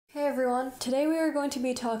everyone! Today we are going to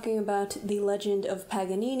be talking about the legend of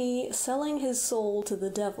Paganini selling his soul to the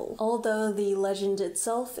devil. Although the legend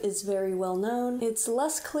itself is very well known, it's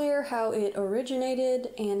less clear how it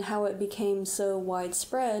originated and how it became so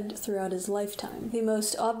widespread throughout his lifetime. The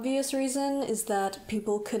most obvious reason is that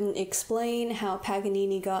people couldn't explain how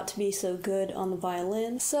Paganini got to be so good on the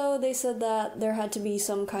violin, so they said that there had to be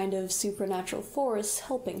some kind of supernatural force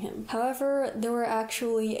helping him. However, there were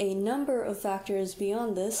actually a number of factors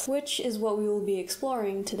beyond this, which is what we will be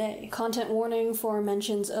exploring today. Content warning for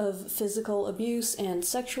mentions of physical abuse and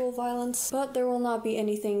sexual violence, but there will not be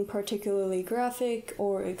anything particularly graphic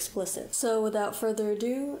or explicit. So without further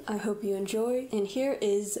ado, I hope you enjoy, and here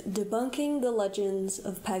is Debunking the Legends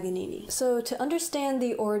of Paganini. So to understand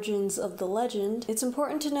the origins of the legend, it's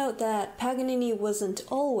important to note that Paganini wasn't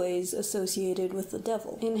always associated with the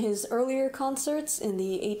devil. In his earlier concerts in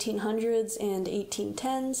the 1800s and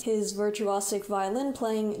 1810s, his virtuosic violin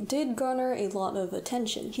playing did garner a lot of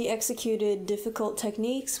attention. He executed difficult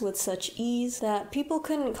techniques with such ease that people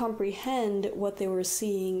couldn't comprehend what they were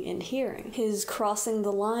seeing and hearing. His crossing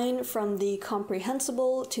the line from the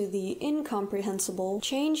comprehensible to the incomprehensible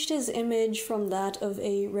changed his image from that of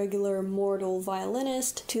a regular mortal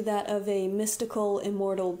violinist to that of a mystical,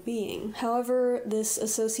 immortal being. However, this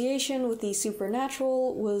association with the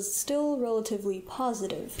supernatural was still relatively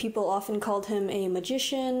positive. People often called him a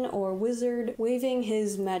magician or wizard, waving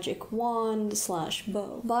his magic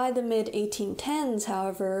wand/bow. By the mid-1810s,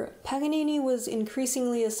 however, Paganini was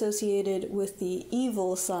increasingly associated with the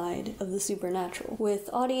evil side of the supernatural, with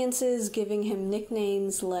audiences giving him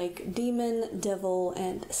nicknames like Demon, Devil,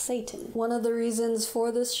 and Satan. One of the reasons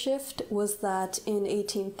for this shift was that in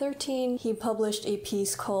 1813 he published a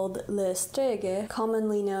piece called Le Streghe,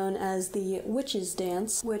 commonly known as the Witch's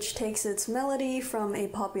Dance, which takes its melody from a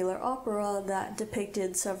popular opera that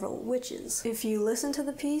depicted several witches. If you listen to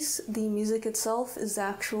the piece, the music itself is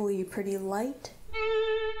actually pretty light.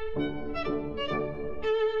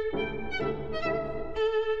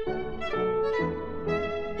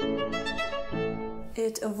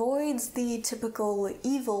 It avoids the typical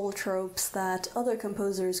evil tropes that other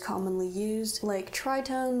composers commonly used, like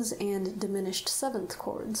tritones and diminished seventh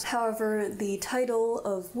chords. However, the title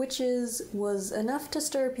of Witches was enough to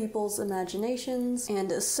stir people's imaginations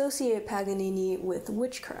and associate Paganini with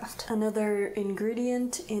witchcraft. Another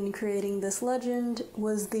ingredient in creating this legend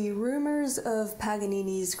was the rumors of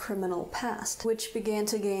Paganini's criminal past, which began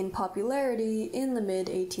to gain popularity in the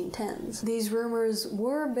mid-1810s. These rumors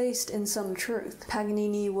were based in some truth. Paganini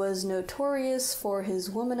was notorious for his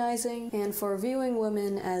womanizing and for viewing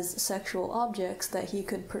women as sexual objects that he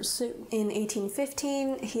could pursue. In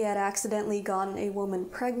 1815, he had accidentally gotten a woman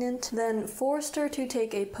pregnant, then forced her to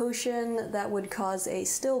take a potion that would cause a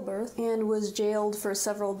stillbirth, and was jailed for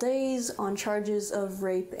several days on charges of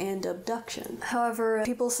rape and abduction. However,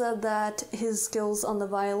 people said that his skills on the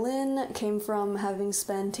violin came from having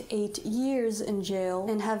spent 8 years in jail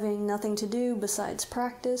and having nothing to do besides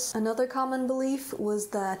practice. Another common belief was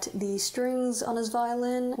that the strings on his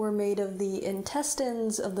violin were made of the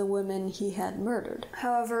intestines of the women he had murdered.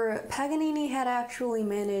 However, Paganini had actually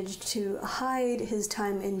managed to hide his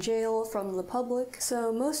time in jail from the public,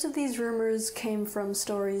 so most of these rumors came from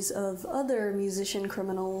stories of other musician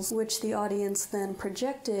criminals, which the audience then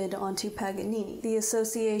projected onto Paganini. The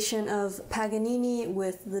association of Paganini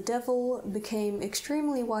with the devil became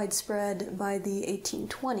extremely widespread by the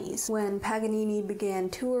 1820s, when Paganini began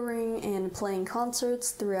touring and playing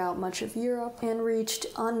concerts throughout much of Europe and reached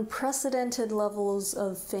unprecedented levels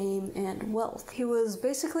of fame and wealth. He was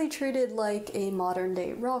basically treated like a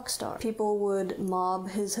modern-day rock star. People would mob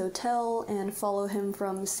his hotel and follow him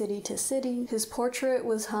from city to city. His portrait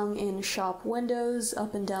was hung in shop windows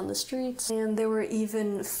up and down the streets, and there were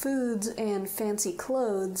even foods and fancy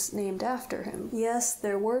clothes named after him. Yes,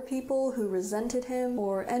 there were people who resented him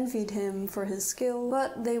or envied him for his skill,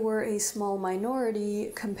 but they were a small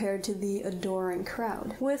minority compared to the adoring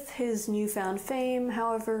crowd. With his newfound fame,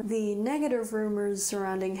 however, the negative rumors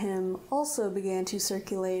surrounding him also began to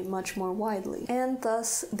circulate much more widely, and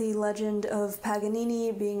thus the legend of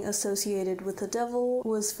Paganini being associated with the devil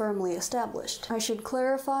was firmly established. I should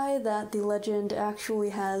clarify that the legend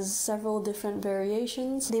actually has several different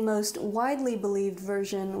variations. The most widely believed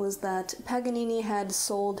version was that Paganini had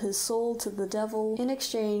sold his soul to the devil in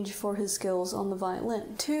exchange for his skills on the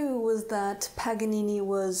violin. Two was that Paganini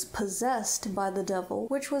was possessed by the the devil,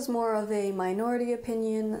 which was more of a minority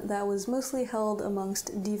opinion that was mostly held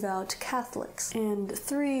amongst devout Catholics. And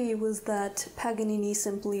 3 was that Paganini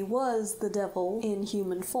simply was the devil in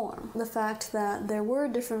human form. The fact that there were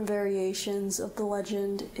different variations of the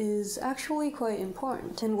legend is actually quite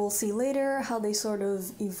important, and we'll see later how they sort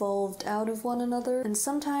of evolved out of one another and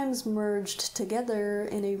sometimes merged together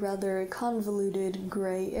in a rather convoluted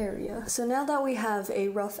gray area. So now that we have a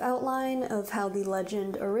rough outline of how the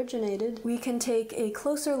legend originated, we can take a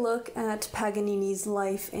closer look at Paganini's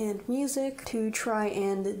life and music to try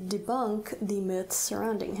and debunk the myths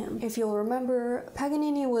surrounding him. If you'll remember,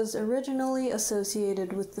 Paganini was originally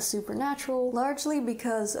associated with the supernatural, largely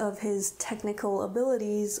because of his technical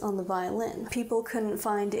abilities on the violin. People couldn't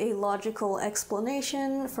find a logical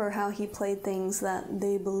explanation for how he played things that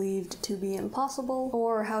they believed to be impossible,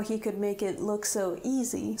 or how he could make it look so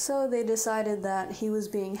easy, so they decided that he was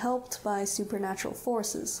being helped by supernatural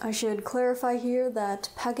forces. I should clarify here that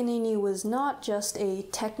Paganini was not just a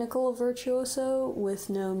technical virtuoso with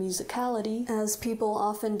no musicality, as people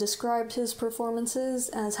often described his performances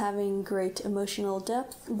as having great emotional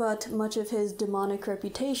depth, but much of his demonic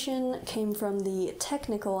reputation came from the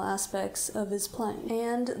technical aspects of his playing.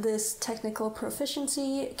 And this technical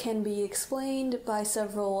proficiency can be explained by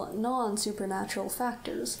several non-supernatural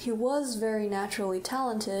factors. He was very naturally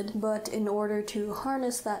talented, but in order to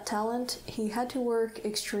harness that talent, he had to work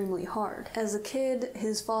extremely hard. As a kid,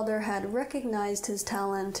 his father had recognized his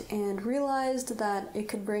talent and realized that it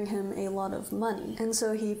could bring him a lot of money, and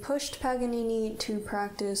so he pushed Paganini to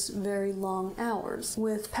practice very long hours,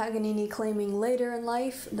 with Paganini claiming later in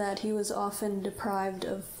life that he was often deprived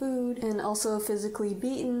of food and also physically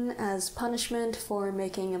beaten as punishment for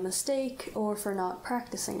making a mistake or for not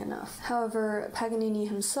practicing enough. However, Paganini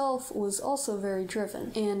himself was also very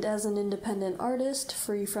driven, and as an independent artist,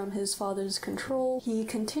 free from his father's control, he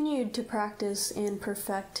continued to practice and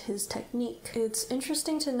perfect his technique. It's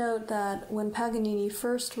interesting to note that when Paganini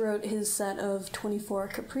first wrote his set of 24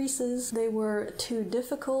 caprices, they were too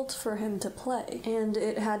difficult for him to play, and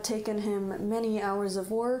it had taken him many hours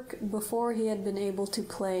of work before he had been able to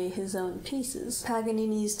play his own pieces.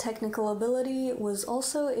 Paganini's technical ability was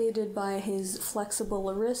also aided by his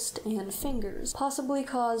flexible wrist and fingers, possibly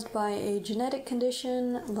caused by a genetic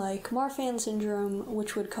condition like Marfan syndrome,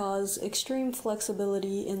 which would cause extreme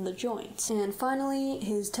flexibility in the joints. And finally,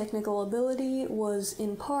 his technical ability was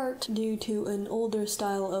in part due to an older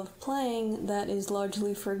style of playing that is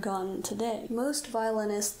largely forgotten today. Most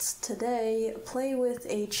violinists today play with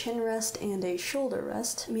a chin rest and a shoulder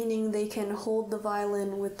rest, meaning they can hold the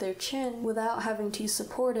violin with their chin without having to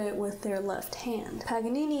support it with their left hand.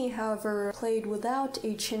 Paganini, however, played without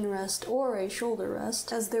a chin rest or a shoulder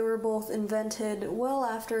rest, as they were both invented well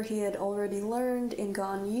after he had already learned and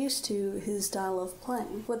gotten used to his style of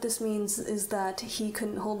playing. What this means is that he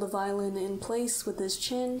couldn't hold the violin in place with his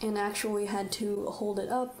chin and actually had to hold it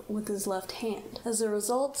up with his left hand. As a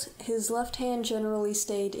result, his left hand generally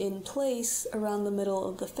stayed in place around the middle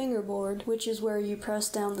of the fingerboard, which is where you press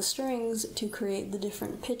down the strings to create the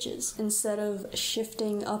different pitches, instead of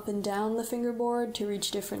shifting up and down the fingerboard to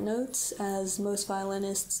reach different notes, as most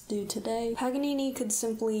violinists do today. Paganini could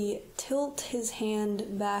simply tilt his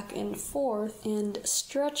hand back and forth and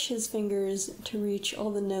stretch his fingers to reach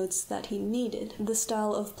all the notes that he needed. This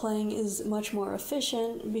style of playing is much more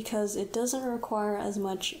efficient because it doesn't require as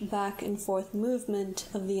much back and forth movement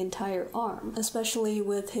of the entire arm. Especially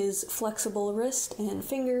with his flexible wrist and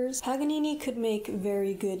fingers, Paganini could make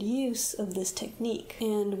very good use of this technique,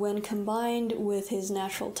 and when combined with his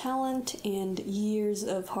natural talent and years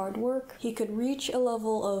of hard work, he could reach a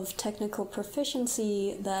level of technical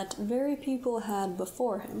proficiency that very people had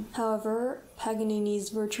before him. However,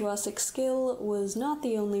 Paganini's virtuosic skill was not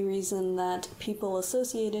the only reason that people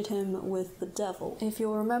associated him with the devil. If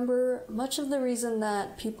you'll remember, much of the reason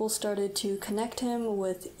that people started to connect him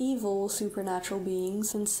with evil supernatural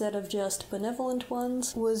beings instead of just benevolent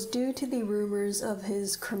ones was due to the rumors of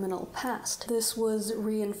his criminal past. This was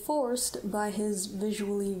reinforced by his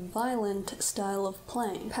visually violent style of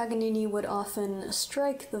playing. Paganini would often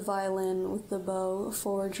strike the violin with the bow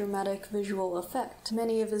for dramatic visual effect.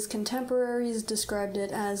 Many of his contemporaries described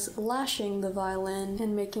it as lashing the violin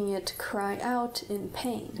and making it cry out in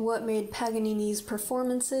pain. What made Paganini's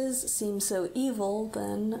performances seem so evil,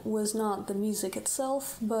 then, was not the music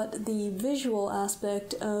itself, but the visual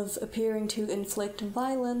aspect of appearing to inflict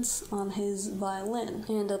violence on his violin.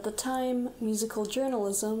 And at the time, musical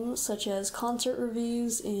journalism, such as concert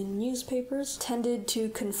reviews in newspapers, tended to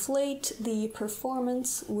conflate the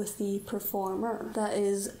performance with the performer. That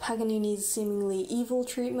is, Paganini's seemingly evil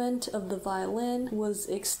treatment of the violin violin was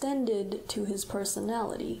extended to his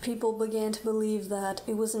personality. People began to believe that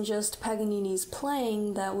it wasn't just Paganini's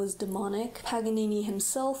playing that was demonic, Paganini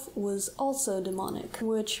himself was also demonic,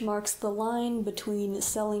 which marks the line between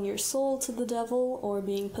selling your soul to the devil or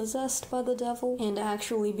being possessed by the devil and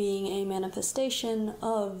actually being a manifestation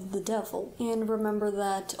of the devil. And remember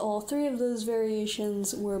that all three of those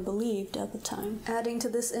variations were believed at the time. Adding to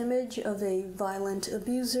this image of a violent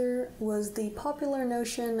abuser was the popular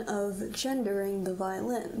notion of gendering the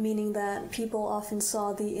violin, meaning that people often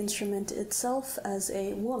saw the instrument itself as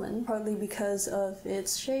a woman, partly because of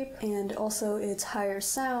its shape and also its higher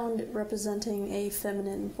sound representing a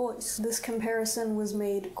feminine voice. This comparison was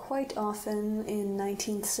made quite often in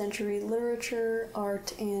 19th century literature,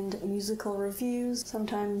 art, and musical reviews,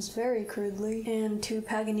 sometimes very crudely, and to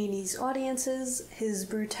Paganini's audiences, his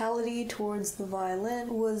brutality towards the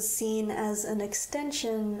violin was seen as an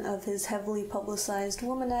extension of his heavily publicized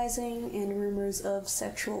womanizing and rumors of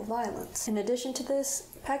sexual violence. In addition to this,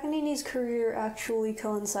 Paganini's career actually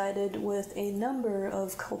coincided with a number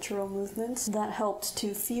of cultural movements that helped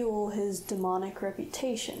to fuel his demonic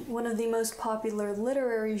reputation. One of the most popular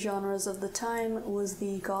literary genres of the time was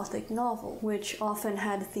the Gothic novel, which often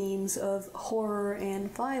had themes of horror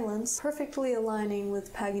and violence, perfectly aligning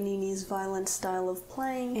with Paganini's violent style of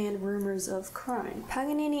playing and rumors of crime.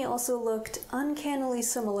 Paganini also looked uncannily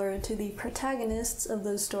similar to the protagonists of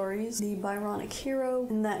those stories, the Byronic hero,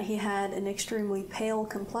 in that he had an extremely pale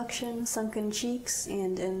complexion, sunken cheeks,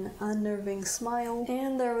 and an unnerving smile,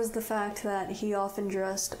 and there was the fact that he often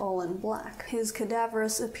dressed all in black. His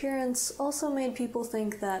cadaverous appearance also made people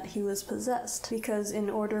think that he was possessed, because in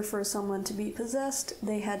order for someone to be possessed,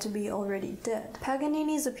 they had to be already dead.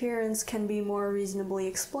 Paganini's appearance can be more reasonably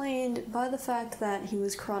explained by the fact that he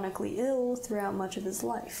was chronically ill throughout much of his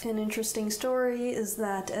life. An interesting story is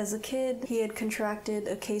that as a kid, he had contracted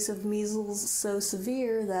a case of measles so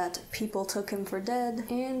severe that people took him for dead,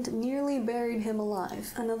 and nearly buried him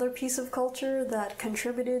alive. Another piece of culture that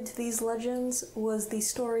contributed to these legends was the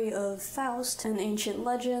story of Faust, an ancient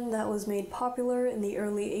legend that was made popular in the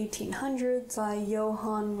early 1800s by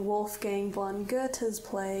Johann Wolfgang von Goethe's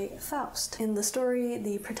play Faust. In the story,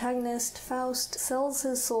 the protagonist, Faust, sells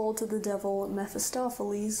his soul to the devil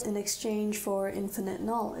Mephistopheles in exchange for infinite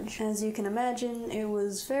knowledge. As you can imagine, it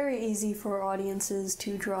was very easy for audiences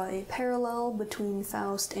to draw a parallel between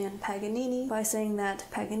Faust and Paganini by saying that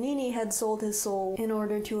Paganini had sold his soul in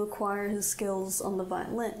order to acquire his skills on the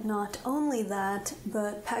violin. Not only that,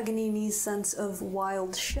 but Paganini's sense of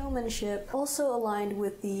wild showmanship also aligned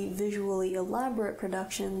with the visually elaborate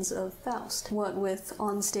productions of Faust, what with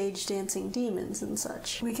onstage dancing demons and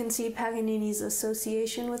such. We can see Paganini's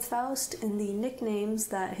association with Faust in the nicknames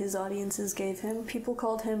that his audiences gave him. People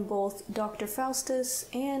called him both Dr. Faustus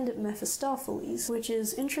and Mephistopheles, which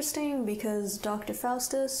is interesting because Dr.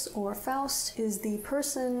 Faustus, or Faust, is the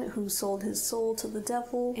person who sold his soul to the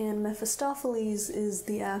devil, and Mephistopheles is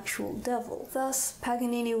the actual devil. Thus,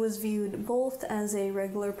 Paganini was viewed both as a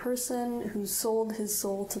regular person who sold his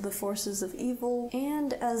soul to the forces of evil,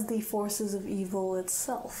 and as the forces of evil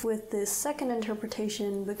itself, with this second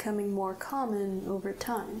interpretation becoming more common over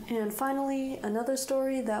time. And finally, another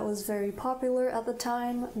story that was very popular at the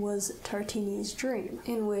time was Tartini's dream,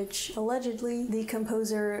 in which, allegedly, the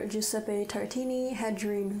composer Giuseppe Tartini had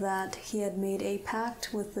dreamed that he had made a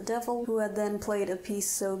pact with the devil, who had then played a piece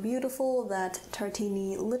so beautiful that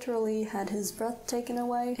Tartini literally had his breath taken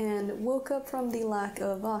away and woke up from the lack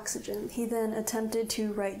of oxygen. He then attempted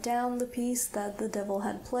to write down the piece that the devil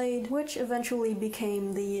had played, which eventually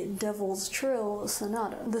became the Devil's Trill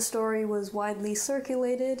Sonata. The story was widely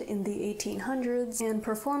circulated in the 1800s, and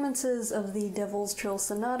performances of the Devil's Trill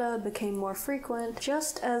Sonata became more frequent,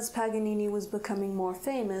 just as Paganini was becoming more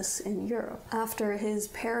famous in Europe. After his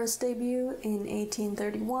Paris debut in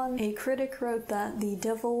 1831, a critic wrote that the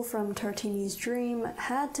devil from Tartini's dream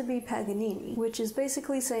had to be Paganini, which is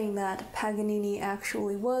basically saying that Paganini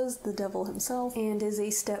actually was the devil himself, and is a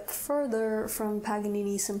step further from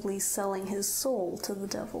Paganini simply selling his soul to the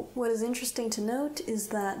devil. What is interesting to note is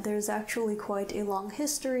that there's actually quite a long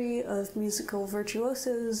history of musical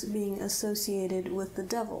virtuosos being associated with the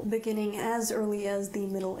devil, beginning as early as the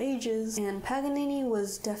Middle Ages, and Paganini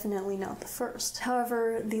was definitely not the first.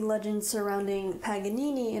 However, the legend surrounding saying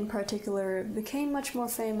Paganini in particular became much more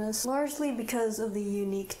famous largely because of the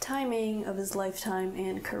unique timing of his lifetime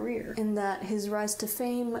and career, in that his rise to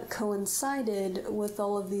fame coincided with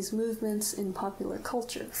all of these movements in popular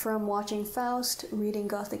culture. From watching Faust, reading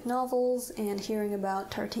Gothic novels, and hearing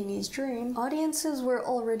about Tartini's Dream, audiences were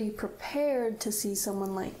already prepared to see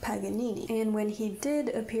someone like Paganini, and when he did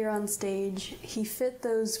appear on stage, he fit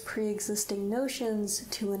those pre-existing notions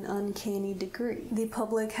to an uncanny degree. The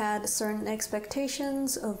public had certain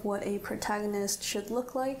expectations of what a protagonist should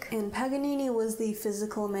look like, and Paganini was the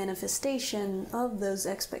physical manifestation of those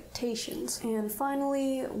expectations. And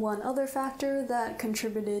finally, one other factor that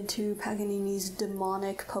contributed to Paganini's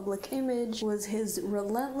demonic public image was his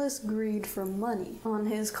relentless greed for money. On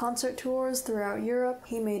his concert tours throughout Europe,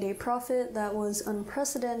 he made a profit that was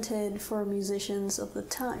unprecedented for musicians of the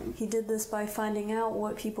time. He did this by finding out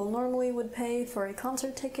what people normally would pay for a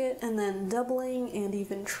concert ticket and then doubling and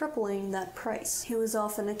even tripling that price. He was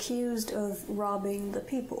often accused of robbing the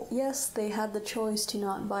people. Yes, they had the choice to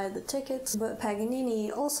not buy the tickets, but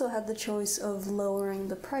Paganini also had the choice of lowering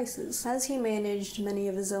the prices, as he managed many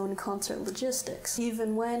of his own concert logistics.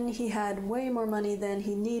 Even when he had way more money than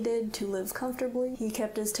he needed to live comfortably, he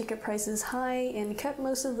kept his ticket prices high and kept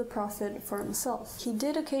most of the profit for himself. He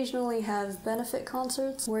did occasionally have benefit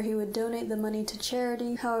concerts where he would donate the money to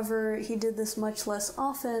charity. However, he did this much less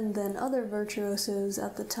often than other virtuosos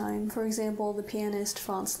at the time. For example, the pianist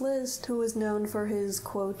Franz Liszt, who was known for his,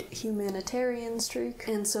 quote, humanitarian streak,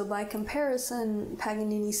 and so by comparison,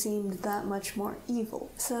 Paganini seemed that much more evil.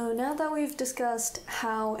 So now that we've discussed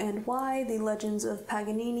how and why the legends of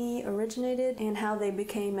Paganini originated and how they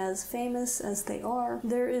became as famous as they are,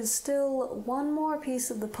 there is still one more piece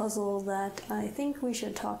of the puzzle that I think we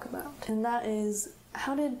should talk about, and that is,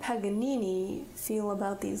 how did Paganini feel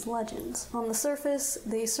about these legends? On the surface,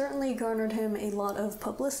 they certainly garnered him a lot of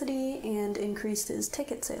publicity and increased his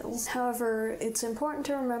ticket sales. However, it's important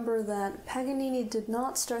to remember that Paganini did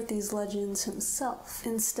not start these legends himself.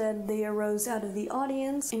 Instead, they arose out of the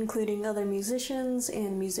audience, including other musicians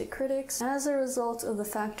and music critics, as a result of the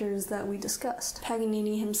factors that we discussed.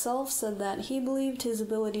 Paganini himself said that he believed his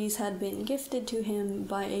abilities had been gifted to him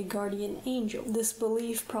by a guardian angel. This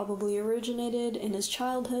belief probably originated in his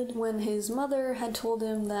childhood when his mother had told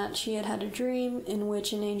him that she had had a dream in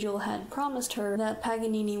which an angel had promised her that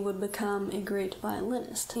Paganini would become a great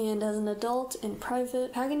violinist. And as an adult in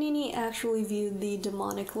private, Paganini actually viewed the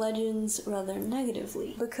demonic legends rather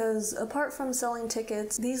negatively, because apart from selling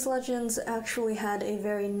tickets, these legends actually had a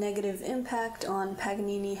very negative impact on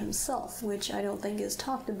Paganini himself, which I don't think is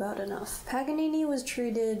talked about enough. Paganini was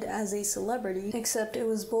treated as a celebrity, except it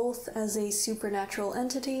was both as a supernatural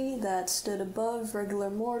entity that stood above regular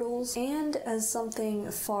mortals and as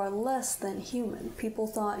something far less than human. People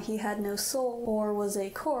thought he had no soul or was a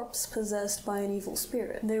corpse possessed by an evil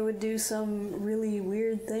spirit. They would do some really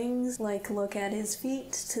weird things, like look at his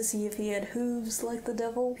feet to see if he had hooves like the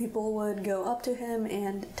devil. People would go up to him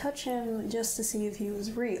and touch him just to see if he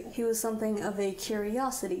was real. He was something of a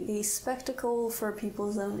curiosity, a spectacle for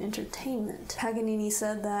people's own entertainment. Paganini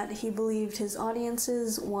said that he believed his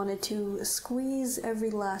audiences wanted to squeeze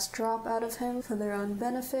every last drop out of him for their own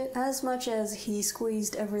benefit, as much as he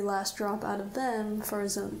squeezed every last drop out of them for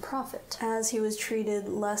his own profit. As he was treated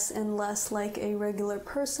less and less like a regular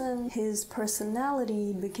person, his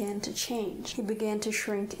personality began to change. He began to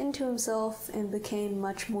shrink into himself and became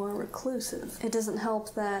much more reclusive. It doesn't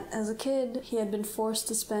help that, as a kid, he had been forced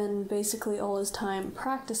to spend basically all his time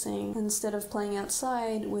practicing instead of playing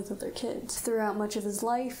outside with other kids. Throughout much of his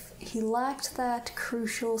life, he lacked that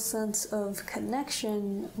crucial sense of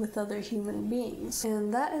connection with other human beings.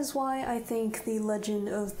 And that is why I think the legend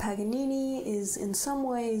of Paganini is in some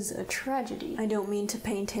ways a tragedy. I don't mean to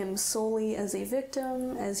paint him solely as a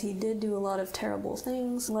victim, as he did do a lot of terrible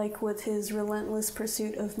things, like with his relentless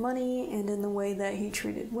pursuit of money and in the way that he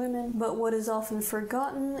treated women, but what is often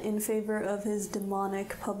forgotten in favor of his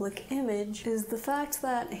demonic public image is the fact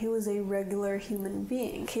that he was a regular human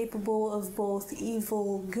being, capable of both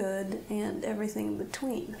evil, good, and everything in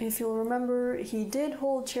between. If you'll remember, he did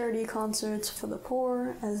hold charity concerts for the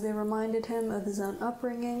poor, as they reminded him of his own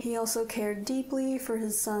upbringing. He also cared deeply for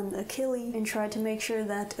his son Achilles, and tried to make sure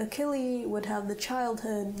that Achilles would have the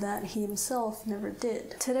childhood that he himself never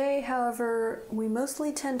did. Today, however, we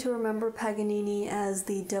mostly tend to remember Paganini as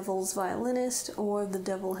the devil's violinist, or the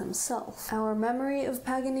devil himself. Our memory of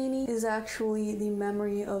Paganini is actually the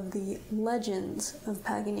memory of the legends of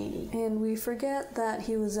Paganini, and we forget that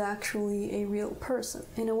he was actually a real person.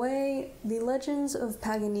 In a way, the legends of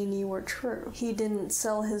Paganini were true. true. He didn't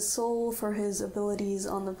sell his soul for his abilities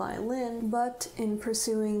on the violin, but in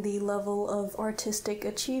pursuing the level of artistic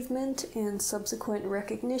achievement and subsequent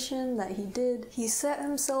recognition that he did, he set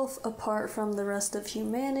himself apart from the rest of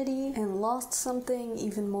humanity and lost something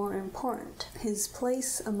even more important, his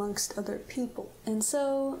place amongst other people. And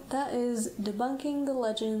so, that is Debunking the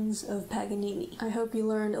Legends of Paganini. I hope you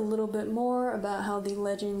learned a little bit more about how the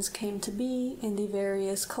legends came to be and the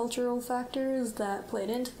various cultural factors that played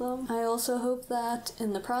into them. I also hope that,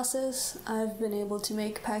 in the process, I've been able to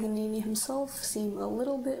make Paganini himself seem a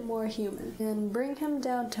little bit more human, and bring him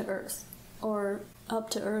down to earth. Or up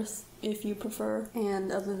to earth, if you prefer.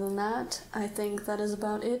 And other than that, I think that is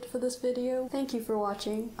about it for this video. Thank you for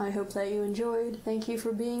watching. I hope that you enjoyed. Thank you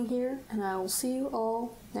for being here, and I will see you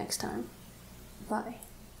all next time. Bye.